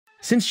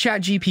Since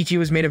ChatGPT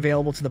was made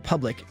available to the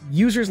public,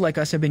 users like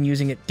us have been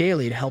using it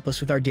daily to help us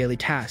with our daily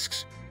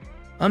tasks.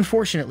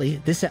 Unfortunately,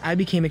 this AI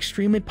became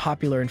extremely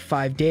popular in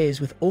 5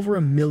 days with over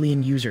 1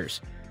 million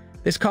users.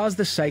 This caused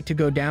the site to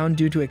go down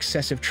due to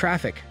excessive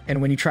traffic,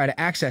 and when you try to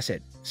access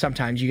it,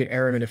 sometimes you get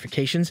error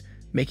notifications,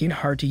 making it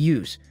hard to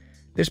use.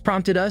 This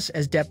prompted us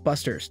as debt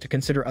busters to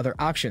consider other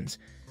options.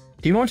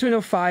 Do you want to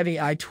know 5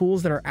 AI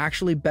tools that are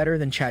actually better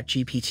than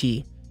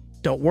ChatGPT?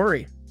 Don't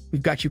worry,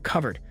 we've got you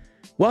covered.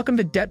 Welcome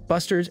to Debt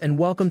Busters and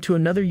welcome to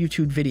another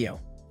YouTube video.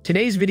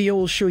 Today's video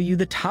will show you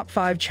the top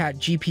 5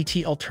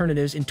 ChatGPT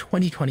alternatives in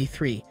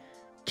 2023.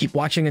 Keep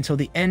watching until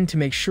the end to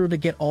make sure to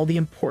get all the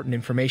important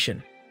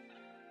information.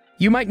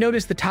 You might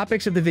notice the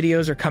topics of the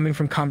videos are coming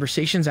from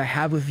conversations I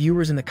have with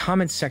viewers in the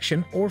comments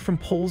section or from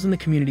polls in the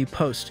community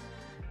post.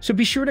 So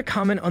be sure to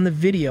comment on the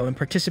video and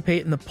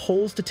participate in the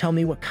polls to tell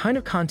me what kind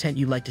of content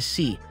you'd like to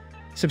see.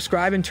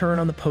 Subscribe and turn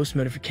on the post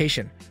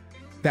notification.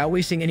 Without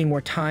wasting any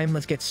more time,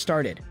 let's get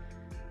started.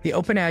 The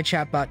OpenAI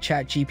chatbot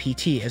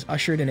ChatGPT has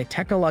ushered in a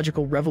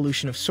technological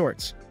revolution of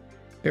sorts.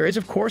 There is,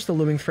 of course, the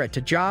looming threat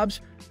to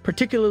jobs,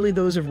 particularly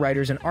those of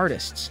writers and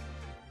artists.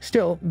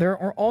 Still, there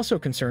are also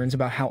concerns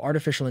about how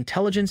artificial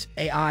intelligence,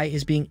 AI,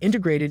 is being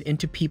integrated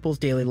into people's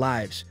daily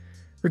lives.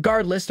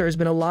 Regardless, there has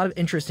been a lot of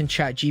interest in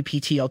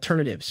ChatGPT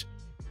alternatives.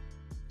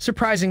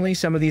 Surprisingly,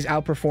 some of these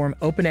outperform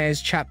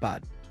OpenAI's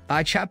chatbot.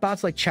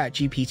 Chatbots like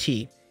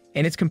ChatGPT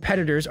and its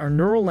competitors are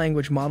neural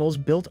language models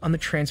built on the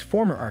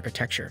transformer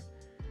architecture.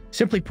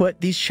 Simply put,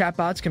 these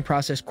chatbots can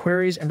process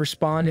queries and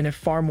respond in a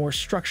far more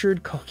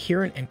structured,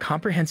 coherent, and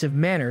comprehensive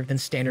manner than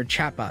standard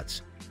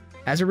chatbots.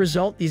 As a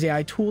result, these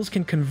AI tools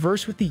can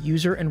converse with the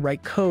user and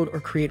write code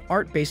or create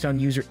art based on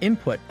user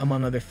input,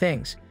 among other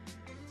things.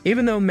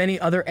 Even though many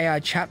other AI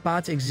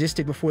chatbots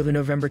existed before the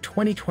November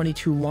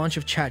 2022 launch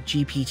of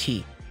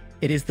ChatGPT,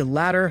 it is the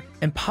latter,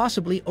 and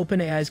possibly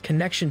OpenAI's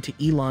connection to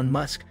Elon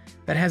Musk,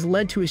 that has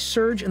led to a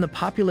surge in the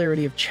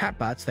popularity of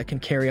chatbots that can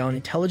carry on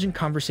intelligent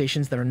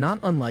conversations that are not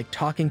unlike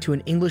talking to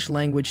an English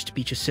language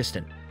speech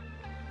assistant.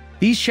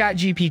 These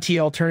ChatGPT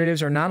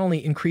alternatives are not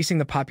only increasing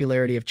the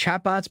popularity of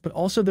chatbots, but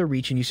also their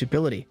reach and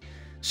usability.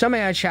 Some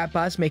AI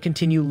chatbots may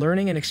continue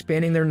learning and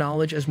expanding their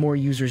knowledge as more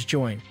users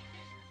join.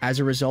 As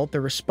a result,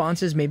 their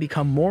responses may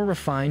become more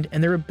refined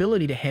and their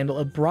ability to handle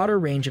a broader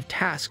range of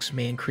tasks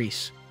may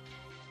increase.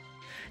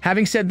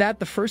 Having said that,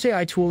 the first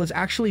AI tool is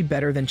actually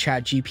better than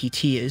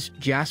ChatGPT is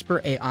Jasper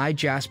AI.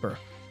 Jasper,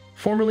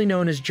 formerly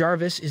known as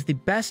Jarvis, is the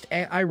best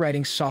AI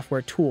writing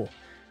software tool.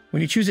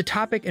 When you choose a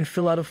topic and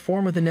fill out a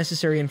form with the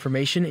necessary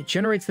information, it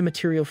generates the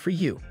material for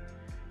you.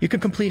 You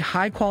can complete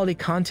high-quality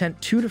content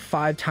 2 to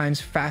 5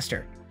 times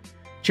faster.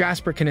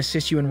 Jasper can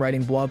assist you in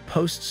writing blog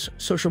posts,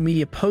 social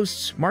media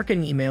posts,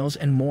 marketing emails,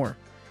 and more.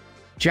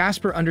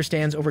 Jasper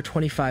understands over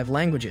 25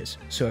 languages,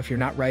 so if you're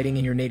not writing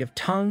in your native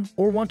tongue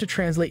or want to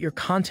translate your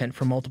content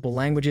from multiple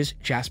languages,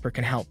 Jasper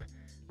can help.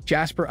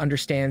 Jasper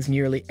understands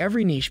nearly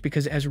every niche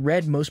because it has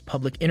read most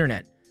public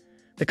internet.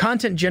 The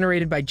content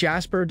generated by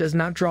Jasper does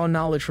not draw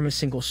knowledge from a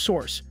single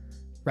source.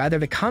 Rather,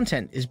 the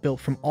content is built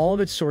from all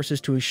of its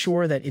sources to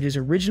ensure that it is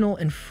original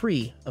and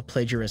free of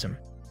plagiarism.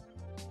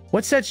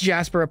 What sets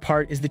Jasper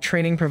apart is the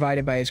training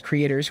provided by its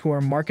creators, who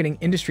are marketing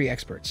industry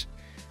experts.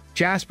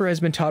 Jasper has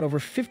been taught over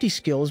 50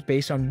 skills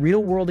based on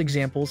real-world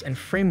examples and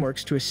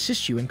frameworks to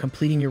assist you in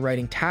completing your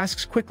writing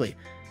tasks quickly,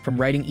 from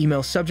writing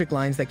email subject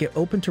lines that get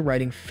open to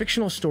writing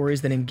fictional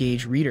stories that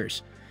engage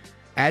readers.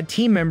 Add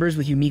team members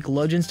with unique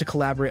legends to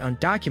collaborate on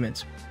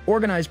documents,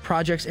 organize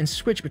projects, and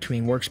switch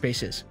between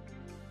workspaces.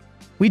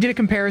 We did a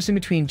comparison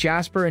between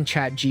Jasper and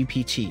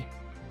ChatGPT.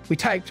 We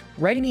typed,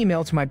 "Write an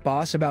email to my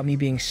boss about me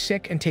being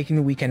sick and taking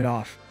the weekend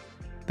off."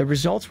 The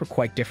results were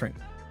quite different.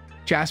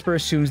 Jasper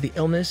assumes the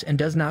illness and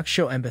does not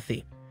show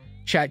empathy.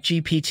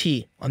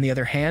 ChatGPT, on the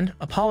other hand,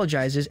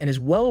 apologizes and is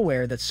well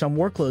aware that some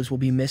workloads will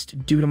be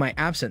missed due to my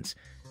absence.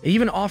 It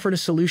even offered a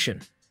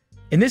solution.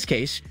 In this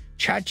case,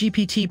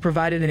 ChatGPT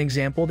provided an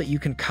example that you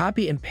can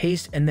copy and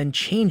paste and then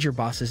change your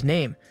boss's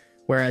name,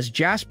 whereas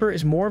Jasper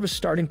is more of a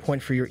starting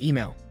point for your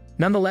email.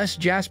 Nonetheless,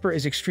 Jasper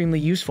is extremely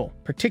useful,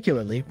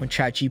 particularly when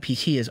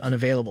ChatGPT is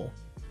unavailable.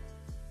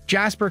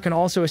 Jasper can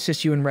also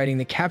assist you in writing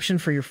the caption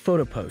for your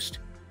photo post.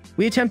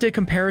 We attempted a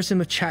comparison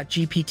with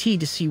ChatGPT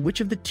to see which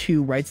of the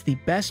two writes the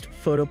best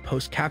photo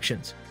post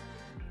captions.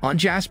 On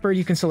Jasper,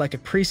 you can select a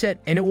preset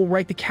and it will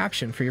write the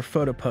caption for your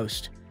photo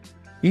post.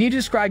 You need to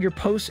describe your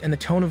post and the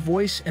tone of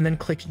voice and then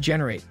click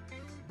Generate.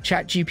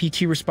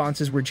 ChatGPT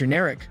responses were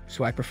generic,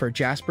 so I prefer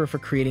Jasper for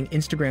creating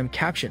Instagram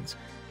captions.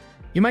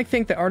 You might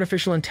think that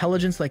artificial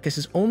intelligence like this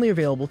is only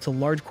available to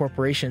large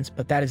corporations,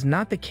 but that is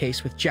not the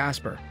case with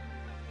Jasper.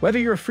 Whether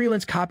you're a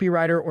freelance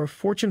copywriter or a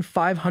Fortune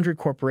 500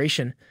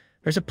 corporation,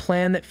 there's a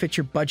plan that fits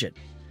your budget.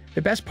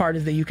 The best part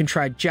is that you can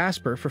try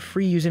Jasper for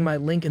free using my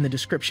link in the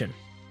description.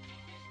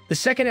 The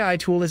second AI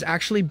tool is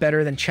actually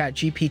better than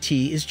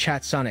ChatGPT is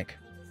ChatSonic.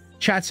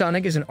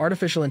 ChatSonic is an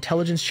artificial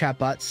intelligence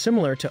chatbot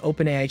similar to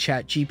OpenAI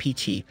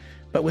ChatGPT,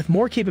 but with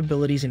more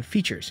capabilities and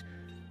features.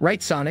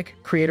 Rytr,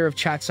 creator of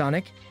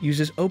ChatSonic,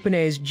 uses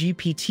OpenAI's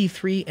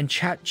GPT-3 and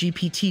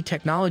ChatGPT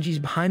technologies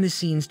behind the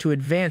scenes to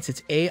advance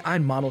its AI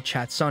model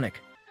ChatSonic.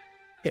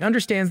 It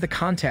understands the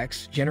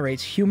context,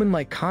 generates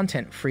human-like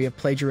content free of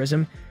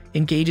plagiarism,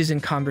 engages in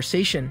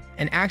conversation,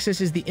 and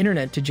accesses the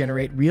internet to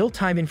generate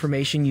real-time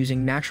information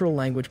using natural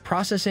language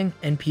processing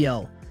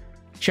 (NPL).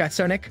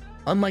 ChatSonic,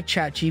 unlike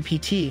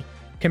ChatGPT,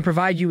 can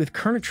provide you with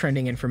current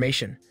trending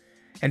information.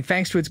 And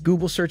thanks to its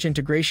Google search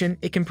integration,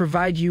 it can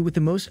provide you with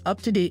the most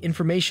up-to-date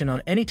information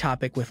on any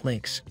topic with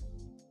links.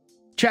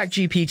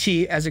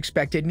 ChatGPT, as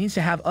expected, needs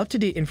to have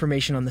up-to-date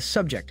information on the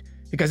subject.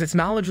 Because its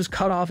knowledge was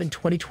cut off in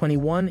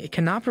 2021, it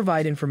cannot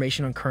provide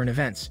information on current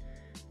events.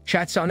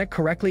 ChatSonic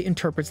correctly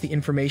interprets the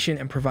information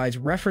and provides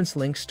reference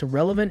links to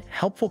relevant,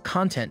 helpful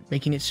content,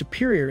 making it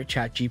superior to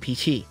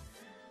ChatGPT.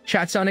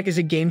 ChatSonic is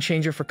a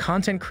game-changer for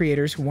content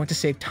creators who want to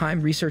save time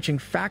researching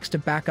facts to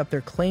back up their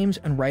claims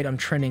and write on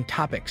trending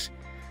topics.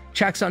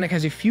 ChatSonic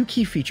has a few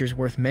key features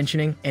worth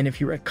mentioning, and if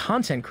you're a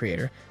content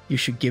creator, you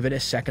should give it a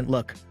second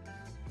look.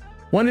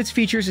 One of its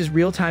features is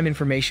real-time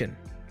information.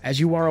 As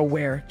you are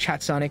aware,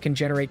 ChatSonic can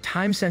generate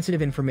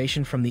time-sensitive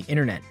information from the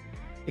internet.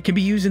 It can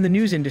be used in the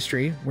news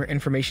industry, where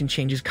information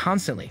changes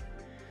constantly.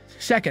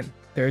 Second,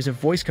 there is a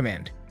voice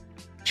command.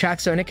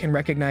 ChatSonic can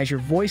recognize your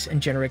voice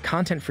and generate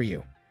content for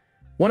you.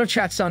 One of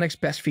ChatSonic's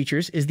best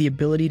features is the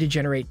ability to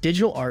generate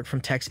digital art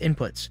from text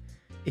inputs.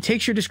 It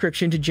takes your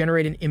description to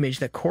generate an image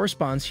that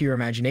corresponds to your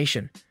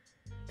imagination.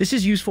 This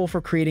is useful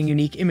for creating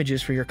unique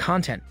images for your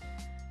content.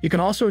 You can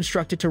also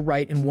instruct it to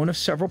write in one of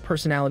several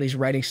personalities'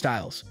 writing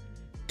styles.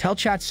 Tell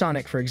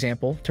ChatSonic, for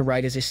example, to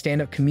write as a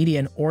stand-up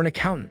comedian or an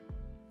accountant.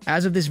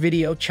 As of this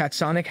video,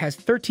 ChatSonic has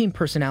 13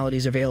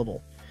 personalities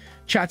available.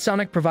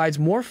 ChatSonic provides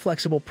more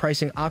flexible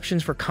pricing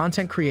options for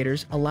content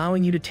creators,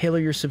 allowing you to tailor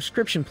your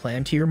subscription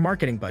plan to your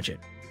marketing budget.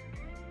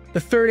 The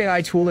third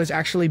AI tool is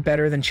actually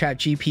better than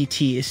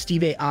ChatGPT is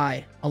Steve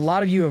AI. A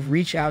lot of you have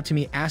reached out to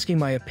me asking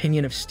my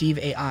opinion of Steve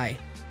AI.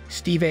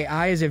 Steve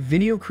AI is a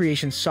video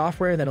creation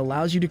software that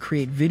allows you to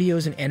create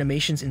videos and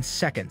animations in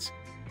seconds.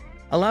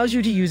 Allows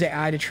you to use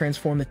AI to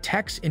transform the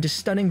text into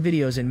stunning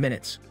videos in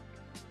minutes.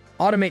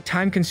 Automate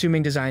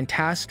time-consuming design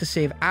tasks to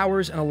save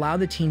hours and allow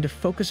the team to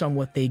focus on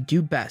what they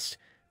do best,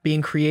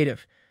 being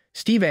creative.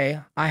 Steve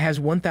AI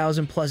has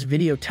 1,000 plus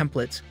video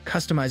templates,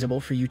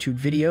 customizable for YouTube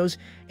videos,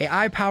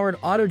 AI-powered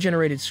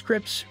auto-generated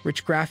scripts,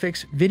 rich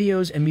graphics,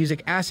 videos and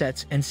music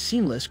assets, and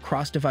seamless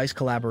cross-device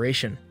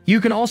collaboration.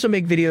 You can also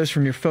make videos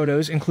from your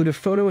photos, include a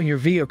photo in your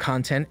video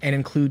content, and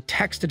include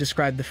text to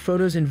describe the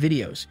photos and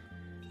videos.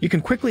 You can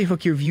quickly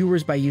hook your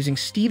viewers by using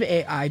Steve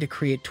AI to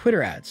create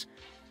Twitter ads.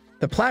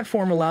 The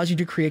platform allows you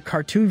to create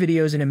cartoon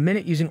videos in a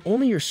minute using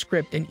only your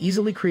script and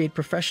easily create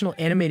professional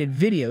animated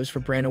videos for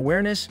brand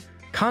awareness,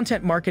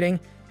 content marketing,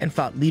 and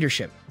thought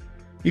leadership.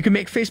 You can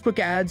make Facebook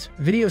ads,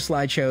 video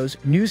slideshows,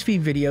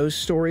 newsfeed videos,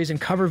 stories,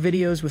 and cover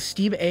videos with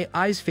Steve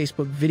AI's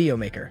Facebook Video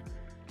Maker.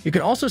 You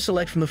can also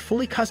select from the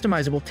fully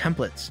customizable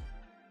templates.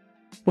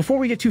 Before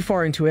we get too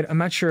far into it, I'm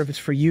not sure if it's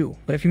for you,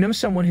 but if you know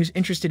someone who's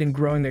interested in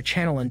growing their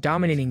channel and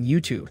dominating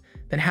YouTube,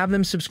 then have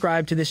them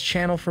subscribe to this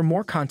channel for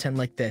more content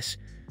like this.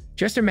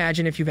 Just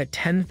imagine if you've had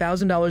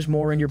 $10,000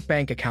 more in your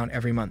bank account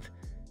every month.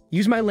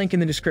 Use my link in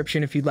the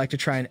description if you'd like to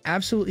try an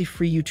absolutely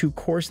free YouTube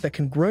course that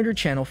can grow your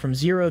channel from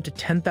 $0 to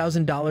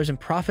 $10,000 and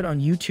profit on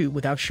YouTube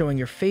without showing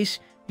your face,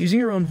 using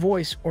your own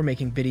voice, or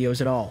making videos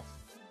at all.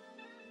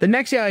 The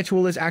next AI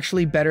tool is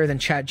actually better than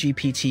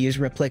ChatGPT is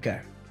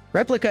Replika.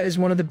 Replika is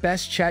one of the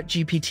best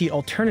ChatGPT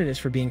alternatives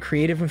for being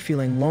creative when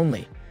feeling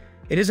lonely.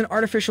 It is an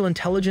artificial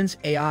intelligence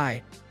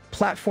AI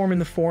platform in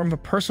the form of a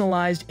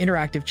personalized,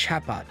 interactive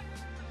chatbot.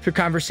 Through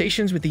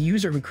conversations with the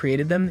user who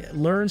created them, it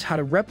learns how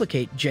to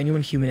replicate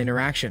genuine human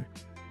interaction.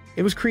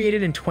 It was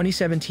created in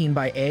 2017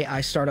 by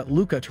AI startup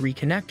Luca to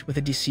reconnect with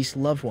a deceased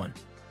loved one.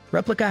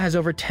 Replika has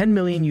over 10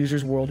 million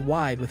users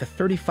worldwide, with a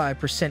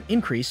 35%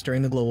 increase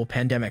during the global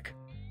pandemic.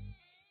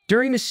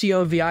 During the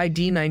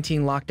COVID-19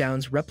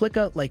 lockdowns,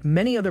 Replika, like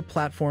many other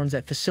platforms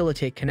that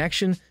facilitate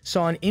connection,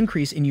 saw an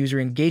increase in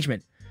user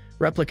engagement.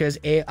 Replika's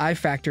AI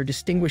factor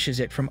distinguishes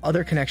it from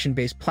other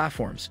connection-based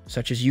platforms,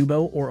 such as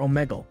Yubo or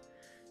Omegle.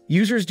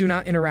 Users do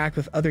not interact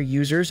with other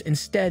users.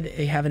 Instead,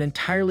 they have an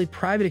entirely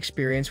private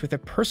experience with a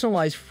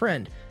personalized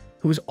friend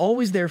who is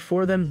always there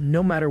for them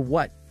no matter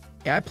what.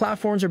 AI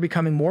platforms are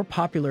becoming more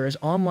popular as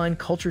online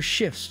culture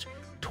shifts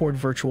toward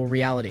virtual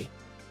reality.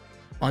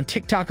 On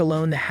TikTok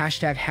alone, the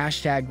hashtag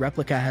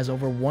Replika has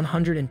over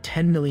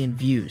 110 million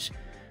views.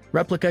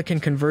 Replika can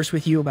converse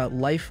with you about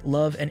life,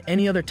 love, and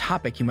any other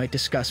topic you might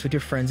discuss with your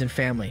friends and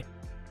family.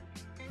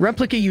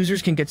 Replika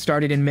users can get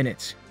started in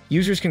minutes.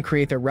 Users can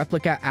create their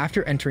replica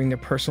after entering their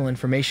personal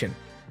information.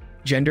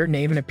 Gender,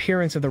 name, and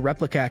appearance of the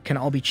replica can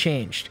all be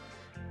changed.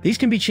 These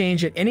can be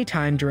changed at any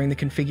time during the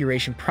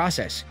configuration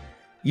process.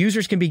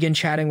 Users can begin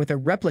chatting with a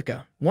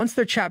replica once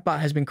their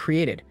chatbot has been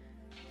created.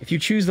 If you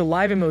choose the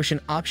live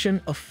emotion option,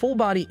 a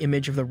full-body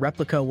image of the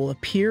replica will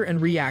appear and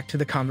react to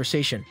the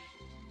conversation.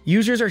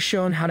 Users are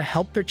shown how to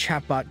help their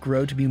chatbot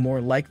grow to be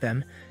more like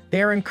them.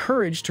 They are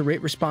encouraged to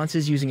rate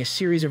responses using a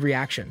series of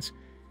reactions.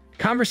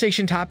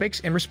 Conversation topics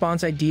and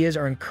response ideas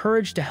are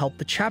encouraged to help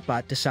the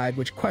chatbot decide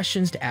which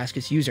questions to ask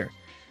its user.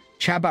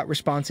 Chatbot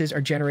responses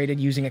are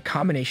generated using a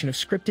combination of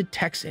scripted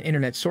text and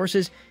internet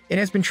sources it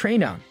has been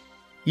trained on.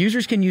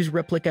 Users can use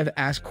Replica to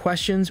ask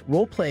questions,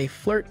 role-play,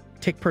 flirt,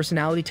 take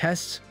personality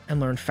tests, and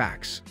learn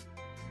facts.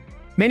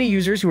 Many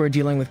users who are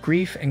dealing with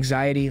grief,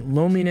 anxiety,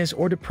 loneliness,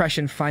 or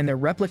depression find their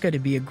Replica to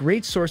be a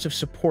great source of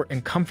support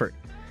and comfort.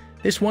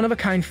 This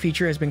one-of-a-kind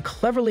feature has been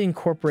cleverly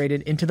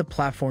incorporated into the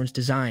platform's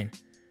design.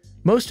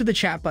 Most of the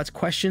chatbot's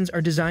questions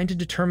are designed to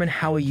determine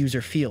how a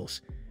user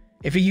feels.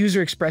 If a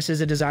user expresses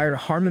a desire to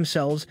harm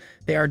themselves,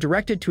 they are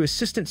directed to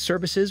assistant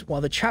services while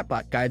the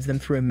chatbot guides them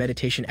through a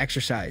meditation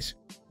exercise.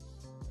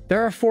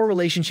 There are 4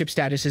 relationship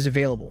statuses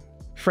available: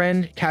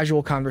 friend,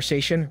 casual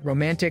conversation,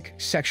 romantic,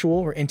 sexual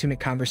or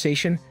intimate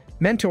conversation,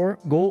 mentor,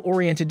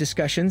 goal-oriented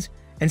discussions,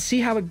 and see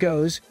how it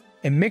goes,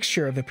 a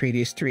mixture of the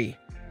previous 3.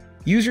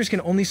 Users can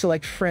only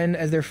select friend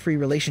as their free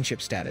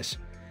relationship status.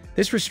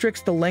 This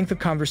restricts the length of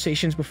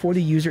conversations before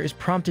the user is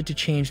prompted to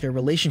change their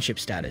relationship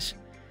status.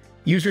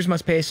 Users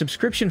must pay a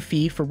subscription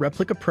fee for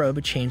Replica Pro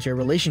to change their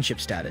relationship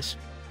status.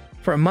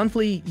 For a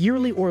monthly,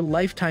 yearly, or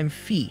lifetime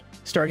fee,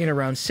 starting at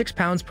around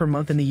 £6 per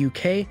month in the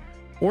UK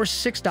or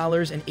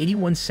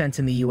 $6.81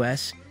 in the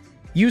US,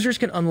 users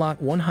can unlock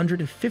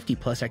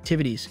 150+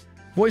 activities,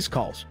 voice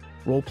calls,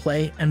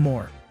 role-play, and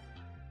more.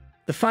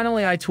 The final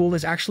AI tool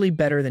is actually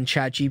better than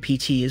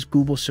ChatGPT is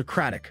Google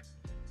Socratic.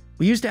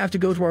 We used to have to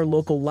go to our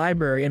local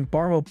library and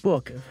borrow a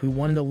book if we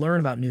wanted to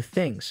learn about new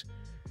things.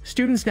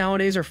 Students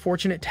nowadays are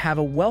fortunate to have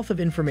a wealth of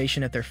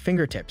information at their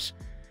fingertips.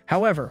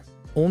 However,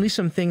 only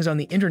some things on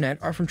the internet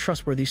are from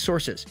trustworthy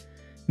sources.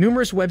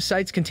 Numerous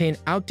websites contain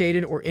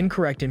outdated or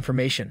incorrect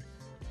information.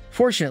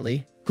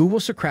 Fortunately,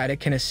 Google Socratic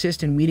can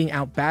assist in weeding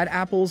out bad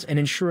apples and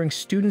ensuring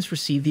students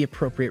receive the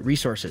appropriate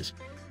resources.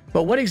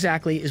 But what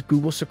exactly is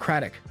Google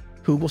Socratic?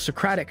 Google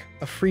Socratic,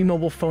 a free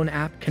mobile phone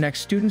app, connects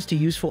students to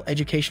useful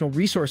educational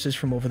resources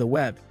from over the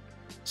web.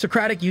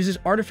 Socratic uses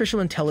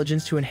artificial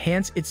intelligence to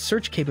enhance its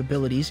search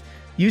capabilities,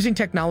 using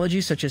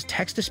technologies such as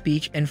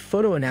text-to-speech and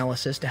photo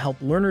analysis to help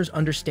learners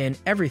understand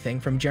everything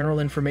from general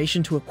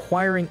information to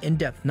acquiring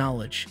in-depth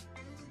knowledge.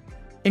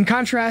 In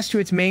contrast to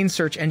its main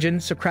search engine,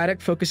 Socratic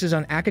focuses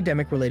on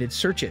academic-related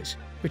searches,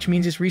 which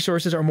means its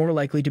resources are more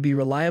likely to be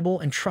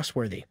reliable and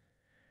trustworthy.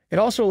 It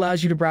also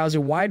allows you to browse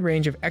a wide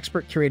range of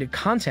expert-curated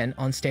content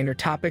on standard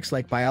topics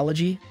like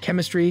biology,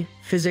 chemistry,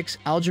 physics,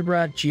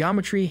 algebra,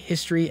 geometry,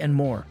 history, and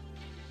more.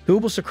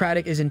 Google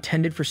Socratic is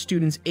intended for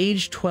students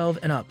aged 12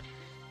 and up.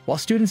 While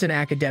students and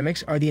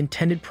academics are the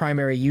intended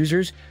primary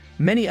users,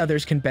 many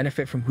others can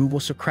benefit from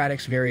Google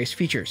Socratic's various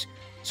features.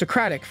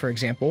 Socratic, for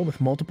example, with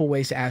multiple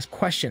ways to ask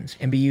questions,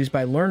 and be used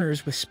by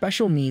learners with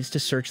special needs to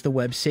search the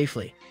web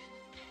safely.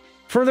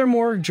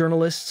 Furthermore,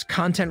 journalists,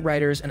 content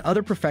writers, and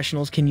other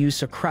professionals can use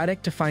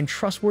Socratic to find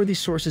trustworthy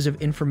sources of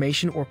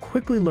information or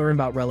quickly learn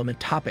about relevant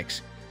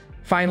topics.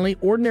 Finally,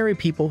 ordinary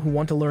people who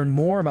want to learn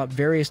more about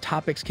various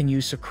topics can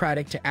use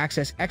Socratic to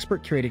access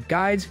expert-curated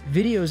guides,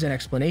 videos, and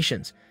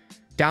explanations.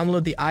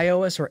 Download the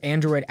iOS or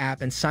Android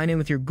app and sign in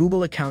with your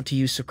Google account to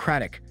use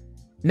Socratic.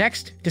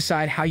 Next,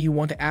 decide how you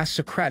want to ask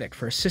Socratic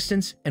for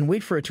assistance and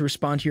wait for it to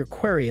respond to your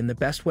query in the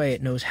best way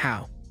it knows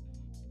how.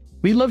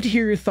 We'd love to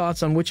hear your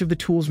thoughts on which of the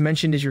tools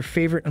mentioned is your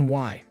favorite and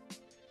why.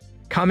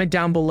 Comment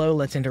down below,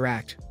 let's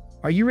interact.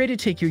 Are you ready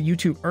to take your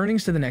YouTube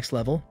earnings to the next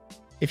level?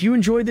 If you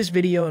enjoyed this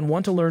video and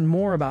want to learn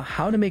more about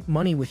how to make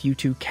money with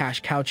YouTube cash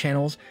cow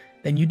channels,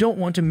 then you don't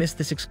want to miss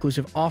this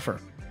exclusive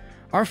offer.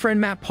 Our friend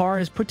Matt Parr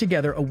has put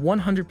together a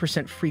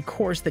 100% free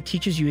course that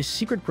teaches you his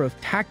secret growth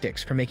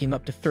tactics for making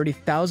up to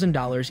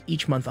 $30,000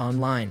 each month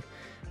online.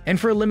 And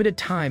for a limited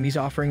time, he's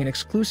offering an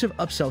exclusive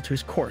upsell to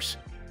his course.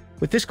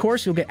 With this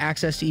course, you'll get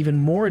access to even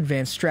more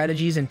advanced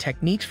strategies and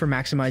techniques for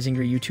maximizing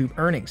your YouTube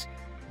earnings.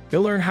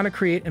 You'll learn how to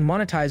create and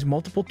monetize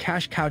multiple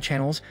cash cow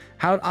channels,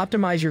 how to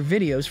optimize your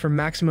videos for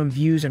maximum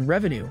views and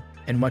revenue,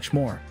 and much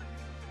more.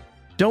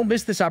 Don't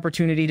miss this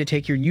opportunity to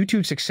take your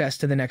YouTube success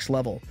to the next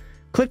level.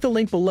 Click the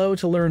link below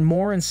to learn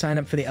more and sign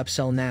up for the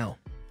upsell now.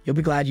 You'll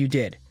be glad you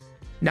did.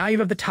 Now you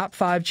have the top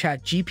 5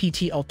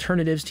 ChatGPT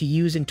alternatives to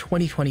use in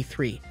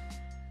 2023.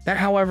 That,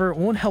 however,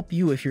 won't help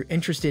you if you're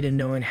interested in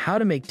knowing how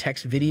to make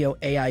text video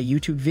AI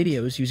YouTube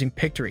videos using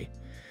Pictory.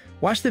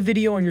 Watch the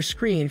video on your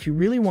screen if you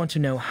really want to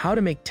know how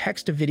to make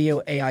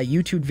text-to-video AI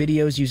YouTube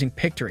videos using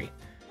Pictory.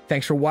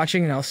 Thanks for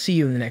watching, and I'll see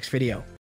you in the next video.